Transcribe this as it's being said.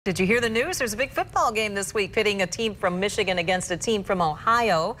Did you hear the news? There's a big football game this week pitting a team from Michigan against a team from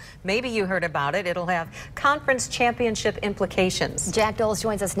Ohio. Maybe you heard about it. It'll have conference championship implications. Jack Doles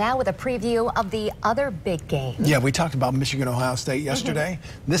joins us now with a preview of the other big game. Yeah, we talked about Michigan-Ohio State yesterday.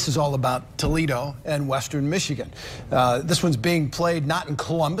 This is all about Toledo and Western Michigan. This one's being played not in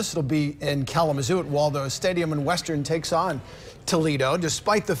Columbus. It'll be in Kalamazoo at Waldo Stadium, and Western takes on Toledo.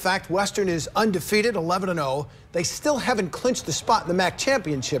 Despite the fact Western is undefeated, 11-0, they still haven't clinched the spot in the MAC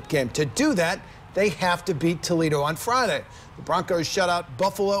championship game. To do that, they have to beat Toledo on Friday. The Broncos shut out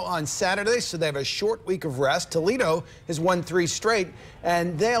Buffalo on Saturday, so they have a short week of rest. Toledo has won 3 straight,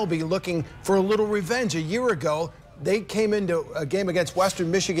 and they'll be looking for a little revenge. A year ago, they came into a game against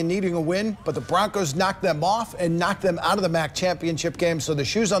Western Michigan needing a win, but the Broncos knocked them off and knocked them out of the MAC championship game. So the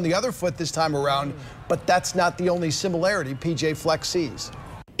shoe's on the other foot this time around, but that's not the only similarity PJ Fleck sees.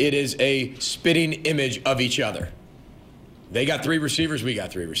 It is a spitting image of each other. They got 3 receivers, we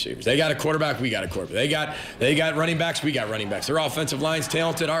got 3 receivers. They got a quarterback, we got a quarterback. They got running backs, we got running backs. Their offensive line's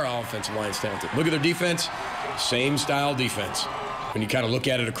talented, our offensive line's talented. Look at their defense, same style defense. When you kind of look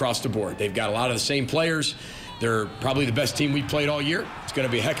at it across the board, they've got a lot of the same players. They're probably the best team we've played all year. It's going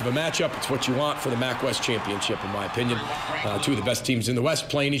to be a heck of a matchup. It's what you want for the MAC West Championship, in my opinion. 2 of the best teams in the West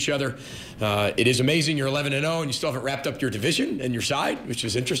playing each other. It is amazing you're 11-0 and you still haven't wrapped up your division and your side, which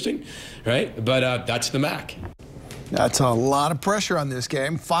is interesting, right? But that's the MAC. That's a lot of pressure on this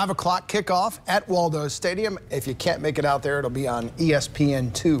game. 5 o'clock kickoff at Waldo Stadium. If you can't make it out there, it'll be on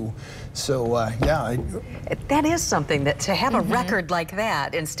ESPN2. So, yeah. That is something, that to have a record like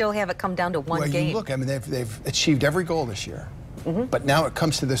that and still have it come down to one game. You look, I mean, they've achieved every goal this year. But now it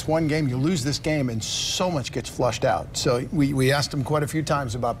comes to this one game. You lose this game and so much gets flushed out. So we asked him quite a few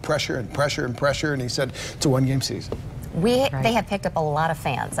times about pressure and pressure and pressure, and he said it's a one-game season. They have picked up a lot of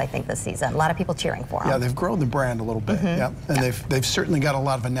fans, I think, this season. A lot of people cheering for them. Yeah, they've grown the brand a little bit. Yeah, and they've certainly got a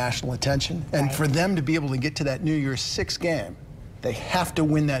lot of a national attention. And for them to be able to get to that New Year's 6 game, they have to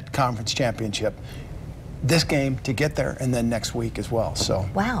win that conference championship. This game to get there, and then next week as well. So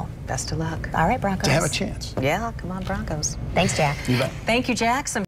wow, best of luck. All right, Broncos. To have a chance. Yeah, come on, Broncos. Thanks, Jack. You bet. Thank you, Jack.